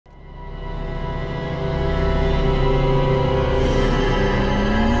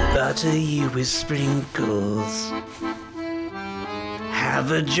water you with sprinkles.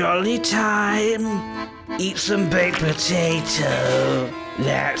 Have a jolly time. Eat some baked potato.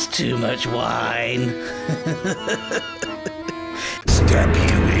 That's too much wine. Stab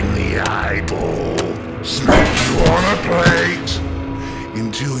you in the eyeball. Smack you on a plate.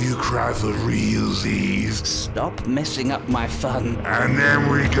 Until you cry for realsies. Stop messing up my fun. And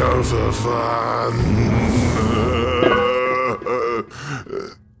then we go for fun.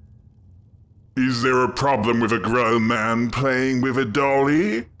 Is there a problem with a grown man playing with a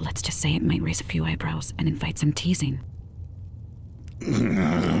dolly? Let's just say it might raise a few eyebrows and invite some teasing.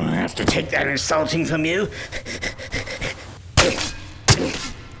 I have to take that insulting from you.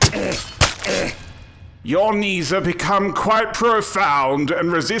 Your knees have become quite profound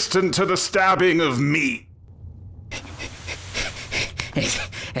and resistant to the stabbing of meat.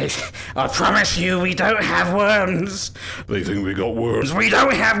 I promise you we don't have worms. They think we got worms. We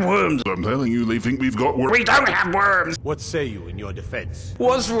don't have worms. I'm telling you, they think we've got worms. We don't have worms. What say you in your defense?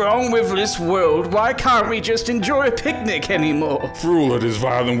 What's wrong with this world? Why can't we just enjoy a picnic anymore? For all that is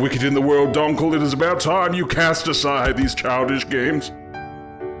vile and wicked in the world, Donkel, it is about time you cast aside these childish games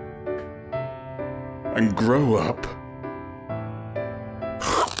and grow up.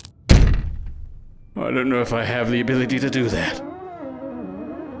 I don't know if I have the ability to do that.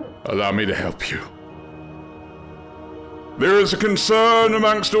 Allow me to help you. There is a concern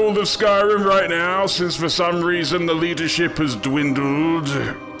amongst all of Skyrim right now, since for some reason the leadership has dwindled.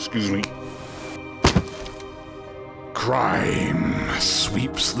 Excuse me. Crime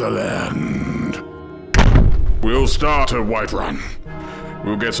sweeps the land. We'll start at Whiterun.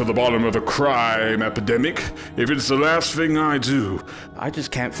 We'll get to the bottom of the crime epidemic if it's the last thing I do. I just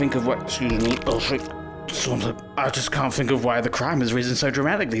can't think of what... Excuse me. I just can't think of why the crime has risen so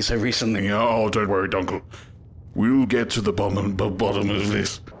dramatically so recently. Oh, don't worry, Dunkel. We'll get to the bottom of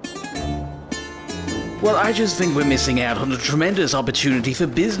this. Well, I just think we're missing out on a tremendous opportunity for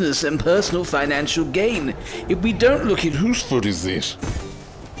business and personal financial gain. If we don't look in... Whose foot is this?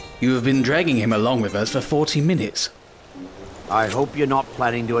 You have been dragging him along with us for 40 minutes. I hope you're not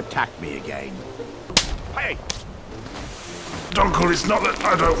planning to attack me again. Hey! Dunkel, it's not that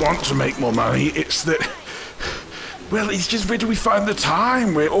I don't want to make more money, it's that... Well, it's just where do we find the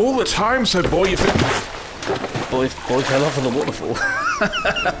time? We're all the time, so boy, you Boy fell off of the waterfall.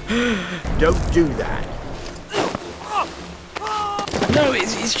 Don't do that. No,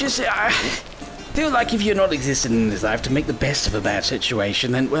 it's just... I feel like if you're not existing in this life to make the best of a bad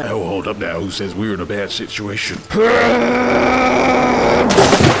situation, then, well... Oh, hold up now. Who says we're in a bad situation?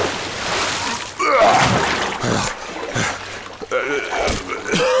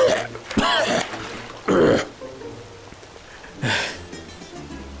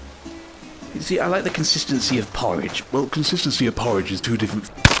 See, I like the consistency of porridge. Well, consistency of porridge is two different...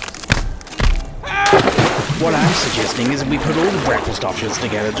 What I'm suggesting is that we put all the breakfast options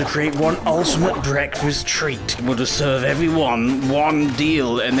together to create one ultimate breakfast treat. We'll just serve everyone one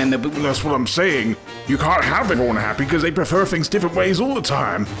deal, and then That's what I'm saying. You can't have everyone happy because they prefer things different ways all the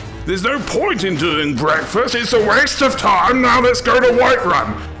time. There's no point in doing breakfast. It's a waste of time. Now let's go to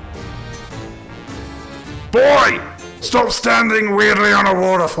Whiterun. Boy! Stop standing weirdly on a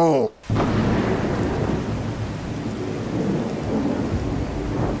waterfall.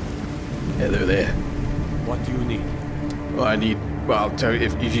 Hello there. What do you need? Well, I'll tell you,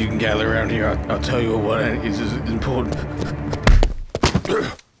 if you can gather around here, I'll tell you what is important.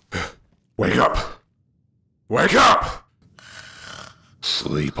 Wake up! Wake up!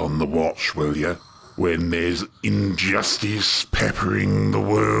 Sleep on the watch, will ya? When there's injustice peppering the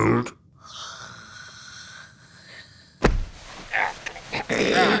world.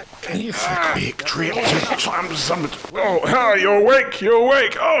 Quick, trip, Oh, hi, you're awake, you're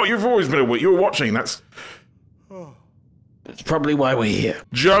awake. Oh, you've always been awake. You were watching, that's probably why we're here.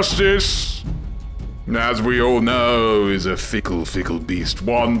 Justice, as we all know, is a fickle, fickle beast.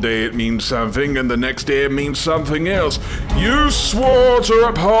 One day it means something, and the next day it means something else. You swore to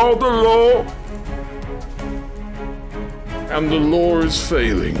uphold the law, and the law is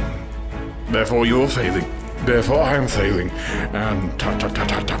failing. Therefore you're failing. Therefore I'm failing. And tut.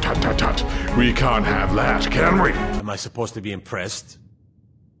 We can't have that, can we? Am I supposed to be impressed?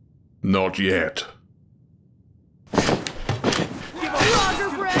 Not yet.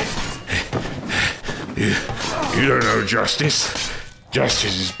 You don't know justice.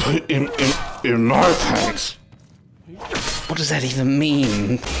 Justice is put in my hands. What does that even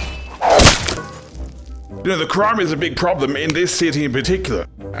mean? You know, the crime is a big problem in this city in particular,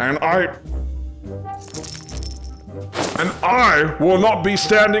 and I will not be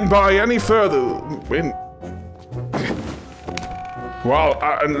standing by any further when... Well,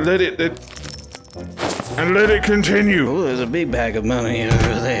 and let it continue. Oh, there's a big bag of money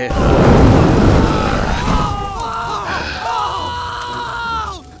over there.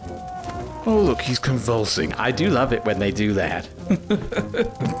 Oh, look, he's convulsing. I do love it when they do that.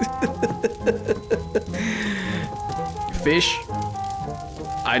 Fish,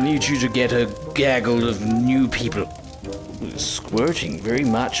 I need you to get a gaggle of new people. Squirting very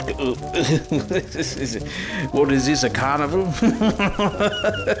much. What is this, a carnival?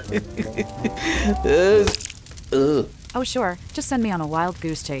 Oh, sure. Just send me on a wild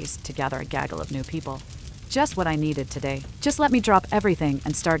goose chase to gather a gaggle of new people. Just what I needed today. Just let me drop everything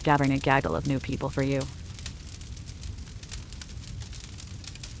and start gathering a gaggle of new people for you.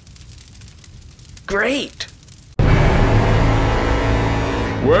 Great!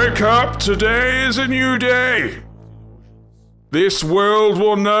 Wake up! Today is a new day! This world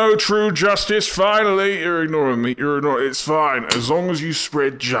will know true justice finally. You're ignoring me. It's fine, as long as you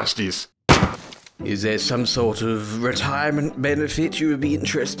spread justice. Is there some sort of retirement benefit you would be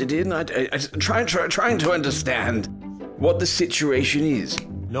interested in? I'm trying to understand what the situation is.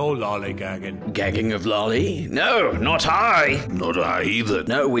 No lollygagging. Gagging of lolly? No, not I. Not I either.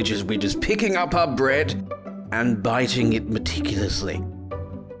 No, we're just picking up our bread and biting it meticulously.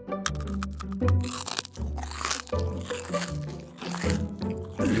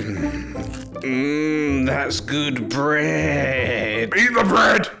 That's good bread. Eat the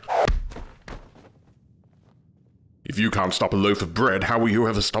bread! If you can't stop a loaf of bread, how will you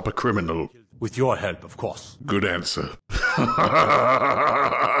ever stop a criminal? With your help, of course. Good answer. I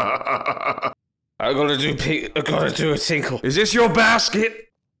gotta do a tinkle. Is this your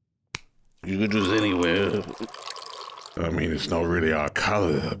basket? You could just anywhere. I mean, it's not really our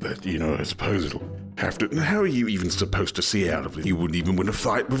color, but, you know, I suppose it'll have to... How are you even supposed to see out of it? You wouldn't even win a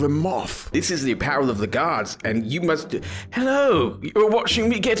fight with a moth. This is the apparel of the guards, and you must... Hello! You're watching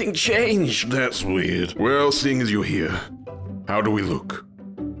me getting changed! That's weird. Well, seeing as you're here, how do we look?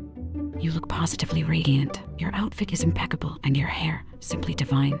 You look positively radiant. Your outfit is impeccable, and your hair simply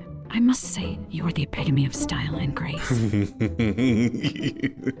divine. I must say, you are the epitome of style and grace.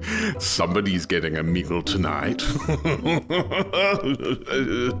 Somebody's getting a meal tonight.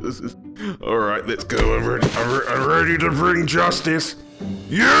 Alright, let's go. I'm ready to bring justice.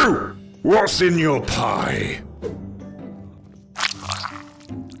 You! What's in your pie?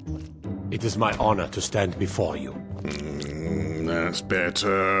 It is my honor to stand before you. That's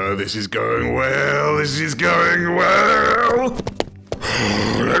better. This is going well. This is going well.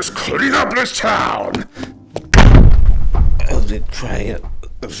 Let's clean up this town! How's it trying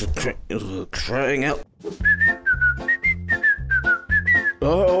out?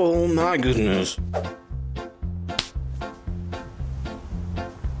 Oh my goodness.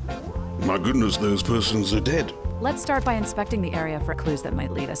 My goodness, those persons are dead. Let's start by inspecting the area for clues that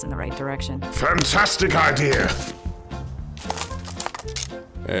might lead us in the right direction. Fantastic idea!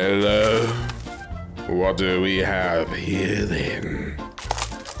 Hello. What do we have here then?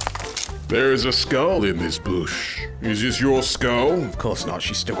 There is a skull in this bush. Is this your skull? Of course not,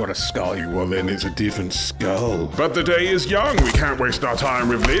 she's still got a skull. Well then it's a different skull. But the day is young, we can't waste our time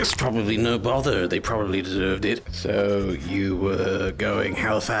with this. Probably no bother, they probably deserved it. So you were going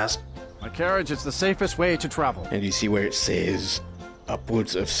how fast? My carriage is the safest way to travel. And you see where it says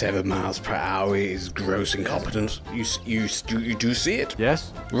upwards of 7 miles per hour is gross incompetence? You do see it?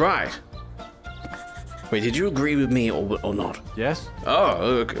 Yes? Right. Wait, did you agree with me or not? Yes?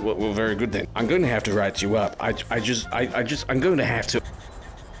 Oh, okay. Well, very good then. I'm going to have to write you up. I'm going to have to.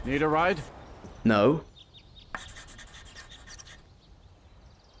 Need a ride? No.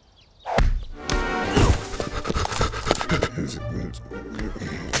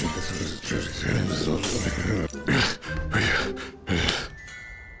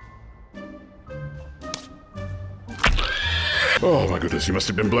 Oh my goodness, you must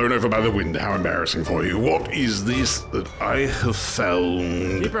have been blown over by the wind. How embarrassing for you. What is this that I have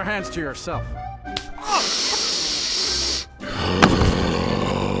found? Keep your hands to yourself.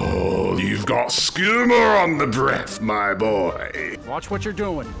 Oh, you've got skooma on the breath, my boy. Watch what you're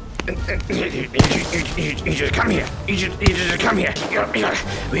doing. You just come here. You just come here.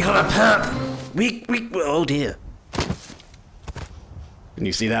 We got a perp. Oh dear. Can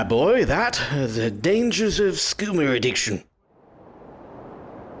you see that, boy? That? The dangers of skooma addiction.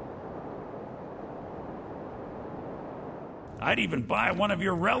 I'd even buy one of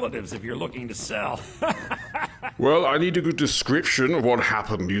your relatives if you're looking to sell. Well, I need a good description of what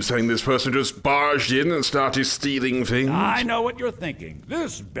happened. You saying this person just barged in and started stealing things? I know what you're thinking.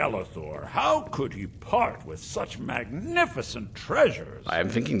 This Bellathor, how could he part with such magnificent treasures? I am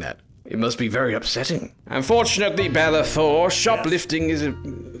thinking that. It must be very upsetting. Unfortunately, Bellathor, shoplifting is a...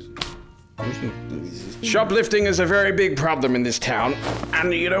 Shoplifting is a very big problem in this town.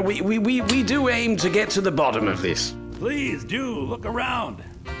 And, you know, we do aim to get to the bottom of this. Please do look around.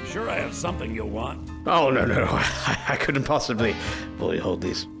 I'm sure I have something you'll want. Oh, no. I couldn't possibly fully hold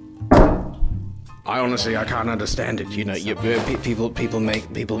this. I honestly, I can't understand it. You know, people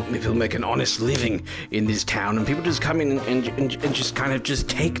make an honest living in this town, and people just come in and just kind of just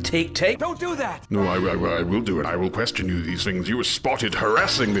take. Don't do that! No, I will do it. I will question you these things. You were spotted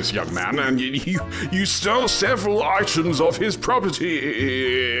harassing this young man, and you stole several items of his property.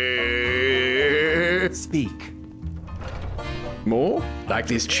 Speak. More? Like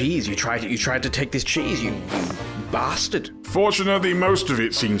this cheese. You tried to take this cheese, you bastard. Fortunately, most of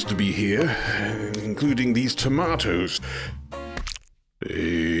it seems to be here, including these tomatoes. Wait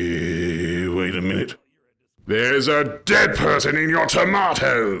a minute. There's a dead person in your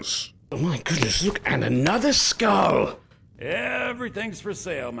tomatoes! Oh my goodness, look, and another skull! Everything's for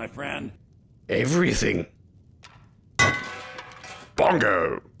sale, my friend. Everything.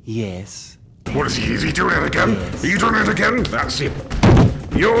 Bongo! Yes. What is he? Is he doing it again? Are you doing it again? That's it.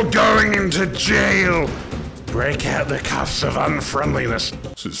 You're going into jail! Break out the cuffs of unfriendliness.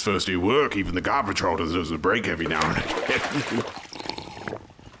 This is first day work. Even the guard patrol deserves a break every now and again.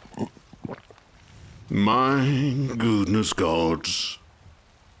 My goodness gods.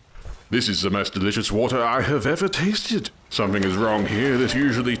 This is the most delicious water I have ever tasted. Something is wrong here. This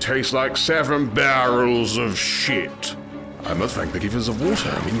usually tastes like 7 barrels of shit. I must thank the givers of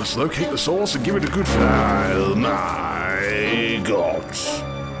water. We must locate the source and give it a good file. My gods.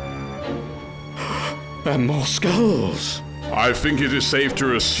 And more skulls. I think it is safe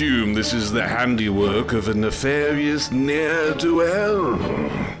to assume this is the handiwork of a nefarious ne'er-do-well.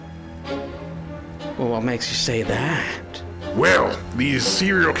 Well, what makes you say that? Well, these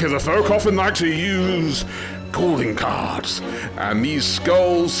serial killer folk often like to use calling cards, and these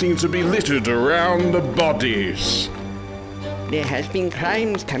skulls seem to be littered around the bodies. There has been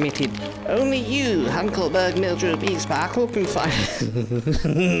crimes committed. Only you, Hunkleberg Mildred B. Sparkle, can find...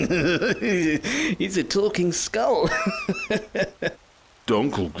 It's a talking skull.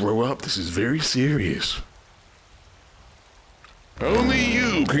 Dunkel, grow up. This is very serious. Only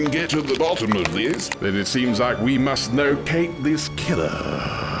you can get to the bottom of this. Then it seems like we must locate this killer.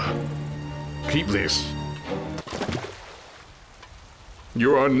 Keep this.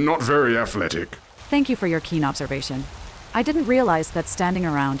 You are not very athletic. Thank you for your keen observation. I didn't realize that standing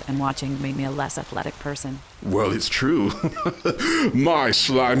around and watching made me a less athletic person. Well, it's true. My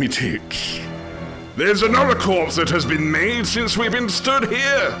slimy tits. There's another corpse that has been made since we've been stood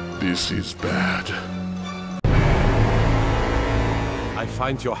here. This is bad. I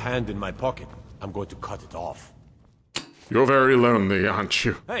find your hand in my pocket. I'm going to cut it off. You're very lonely, aren't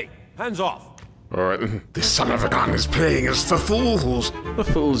you? Hey, hands off. All right, then. This son of a gun is playing us for fools. For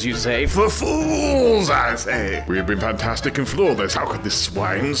fools, you say? For fools, I say. We have been fantastic and flawless. How could this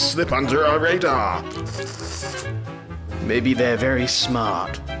swine slip under our radar? Maybe they're very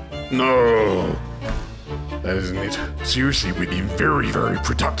smart. No. That isn't it. Seriously, we've been very, very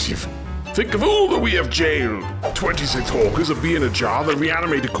productive. Think of all that we have jailed. 26 hawkers, a bee in a jar, the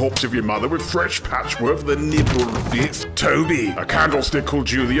reanimated corpse of your mother with fresh patchwork for the nipple bits. Toby, a candlestick called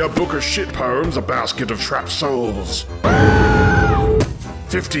Julia, a book of shit poems, a basket of trapped souls.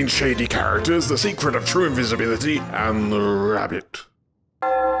 15 shady characters, the secret of true invisibility, and the rabbit.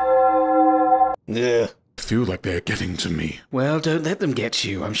 Yeah. I feel like they're getting to me. Well, don't let them get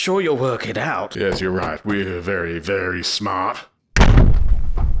you. I'm sure you'll work it out. Yes, you're right. We're very, very smart.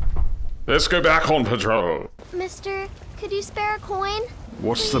 Let's go back on patrol. Mister, could you spare a coin?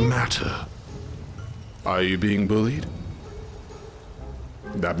 What's the matter? Are you being bullied?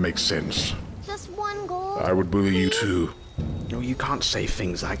 That makes sense. Just one gold. I would bully you too. No, you can't say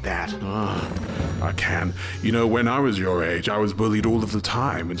things like that. I can. You know, when I was your age, I was bullied all of the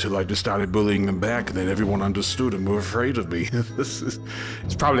time until I just started bullying them back, and then everyone understood and were afraid of me. It's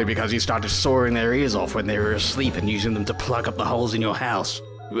probably because you started sawing their ears off when they were asleep and using them to plug up the holes in your house.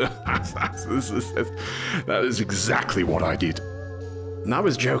 That is exactly what I did. And I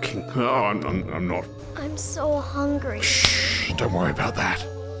was joking. Oh, I'm not. I'm so hungry. Shh, don't worry about that.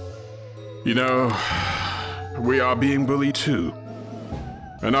 You know, we are being bullied too.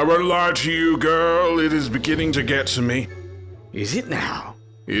 And I won't lie to you, girl, it is beginning to get to me. Is it now?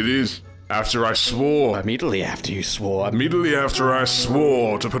 It is. After I swore. Immediately after you swore. Immediately after I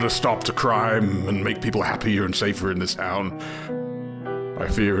swore to put a stop to crime and make people happier and safer in this town. I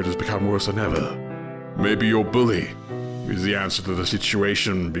fear it has become worse than ever. Maybe your bully is the answer to the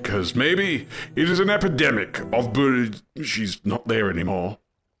situation, because maybe it is an epidemic of bully. She's not there anymore.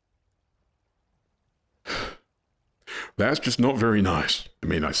 That's just not very nice. I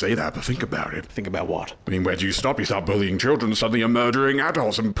mean, I say that, but think about it. Think about what? I mean, where do you stop? You start bullying children, suddenly you're murdering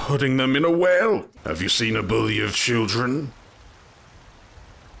adults and putting them in a well. Have you seen a bully of children?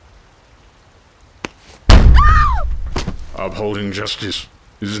 Upholding justice,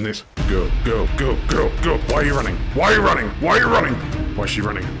 isn't it? Go, go, go, go, go. Why are you running? Why are you running? Why are you running? Why is she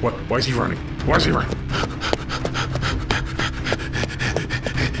running? What? Why is he running? Why is he running?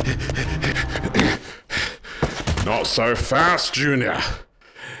 Not so fast, Junior.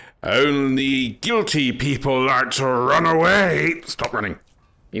 Only guilty people like to run away. Stop running.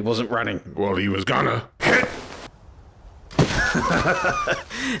 He wasn't running. Well, he was gonna.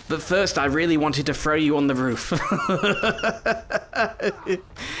 But first, I really wanted to throw you on the roof.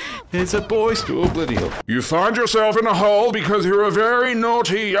 It's a boy's to oblivion. You find yourself in a hole because you're a very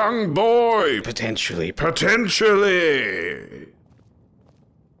naughty young boy. Potentially. Potentially.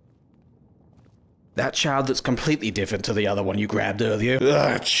 That child that's completely different to the other one you grabbed earlier.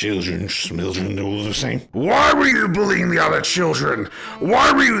 Children, they're all the same. Why were you bullying the other children?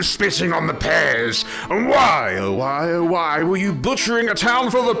 Why were you spitting on the pears? And why, oh why, oh why were you butchering a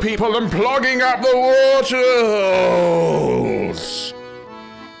town full of people and plugging up the water holes?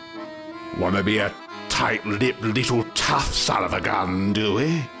 Wanna be a tight-lipped little tough son of a gun, do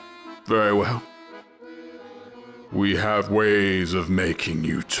we? Very well. We have ways of making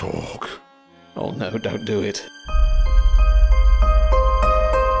you talk. Oh no, don't do it.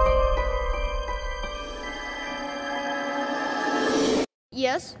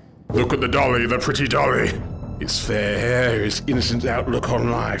 Yes? Look at the dolly, the pretty dolly. Its fair hair, its innocent outlook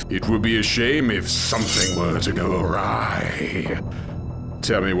on life. It would be a shame if something were to go awry.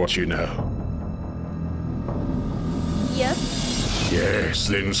 Tell me what you know. Yes? Yes,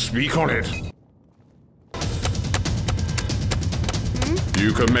 then speak on it.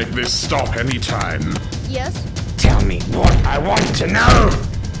 You can make this stop anytime. Yes? Tell me what I want to know!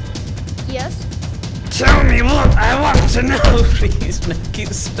 Yes? Tell me what I want to know! Please make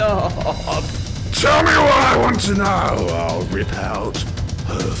it stop! Tell me what I want to know! I'll rip out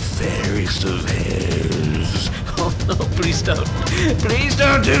her fairest of hairs. Oh no, please don't. Please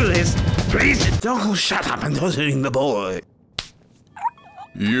don't do this! Please Don't shut up and don't hitting the boy.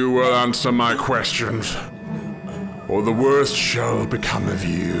 You will answer my questions, or the worst shall become of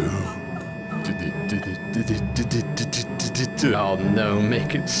you. Oh no,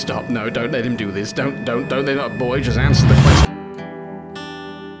 make it stop. No, don't let him do this. Don't let that boy just answer the question.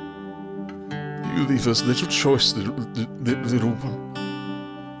 You leave us little choice, little one.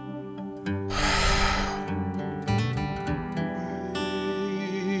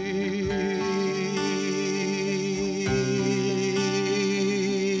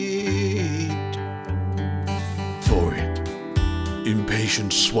 For it,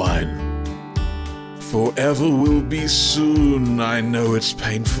 impatient swine. Forever will be soon, I know it's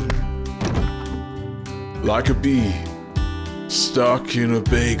painful. Like a bee, stuck in a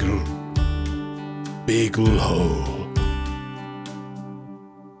bagel hole.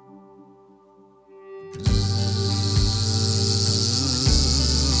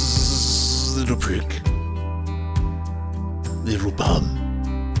 Little prick. Little bum.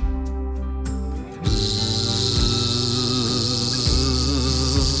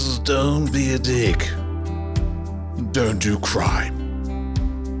 Don't be a dick. Don't do crime.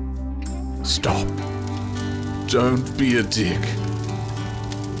 Stop. Don't be a dick.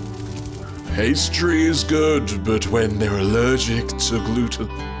 Pastry is good, but when they're allergic to gluten,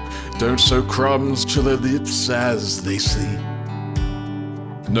 don't sew crumbs to their lips as they sleep.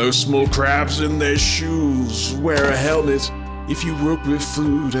 No small crabs in their shoes. Wear a helmet if you work with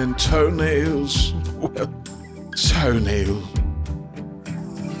food and toenails. Well, toenail.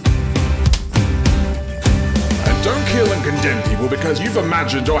 Don't kill and condemn people because you've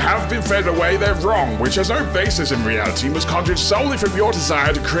imagined or have been fed away they're wrong, which has no basis in reality and was conjured solely from your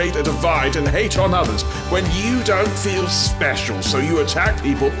desire to create a divide and hate on others when you don't feel special, so you attack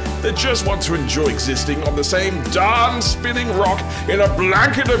people that just want to enjoy existing on the same darn spinning rock in a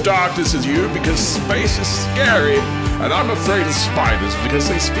blanket of darkness as you because space is scary and I'm afraid of spiders because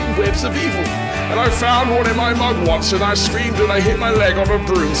they spin webs of evil. And I found one in my mug once and I screamed and I hit my leg on a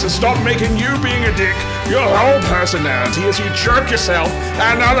broom, so stop making you being a dick your whole personality as you jerk yourself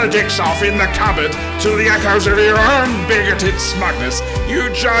and other dicks off in the cupboard to the echoes of your own bigoted smugness, you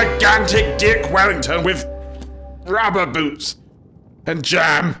gigantic Dick Wellington with rubber boots and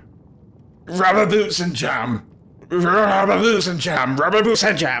jam. Rubber boots and jam. Rubber boots and jam. Rubber boots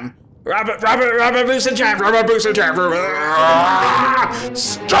and jam. Rubber boots and jam. Rubber boots and jam.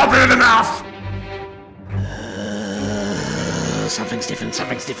 Stop it enough! something's different.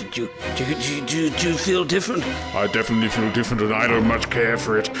 Do you feel different? I definitely feel different and I don't much care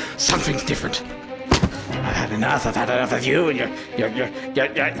for it. Something's different. I've had enough of you and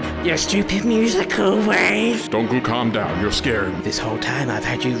your stupid musical ways. Dunkel, calm down. You're scaring me. This whole time I've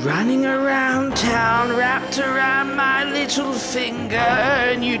had you running around town, wrapped around my little finger,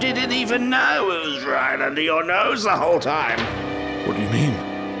 and you didn't even know it was right under your nose the whole time. What do you mean?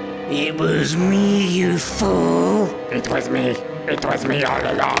 It was me, you fool. It was me all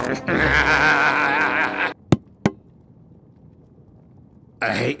along.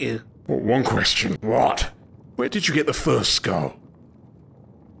 I hate you. Well, one question. What? Where did you get the first skull?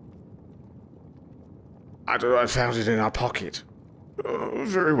 I don't know, I found it in our pocket. Oh,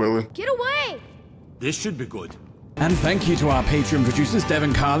 very well then. Get away! This should be good. And thank you to our Patreon producers,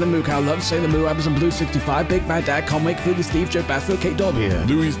 Devin, Carlin, Mook, Our Love, Sailor Moo, Amazon Blue 65, Big Bad Dad, Conway, Foodie Steve, Joe Bassfield, Kate Dobb here.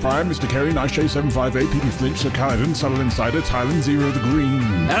 Louise Prime, Mr. Kerry, Nice Shay 758, Peter Flinch, Sir Kaiden, Subtle Insider, Tylan Zero the Green.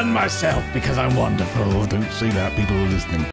 And myself, because I'm wonderful. Don't say that, people are listening.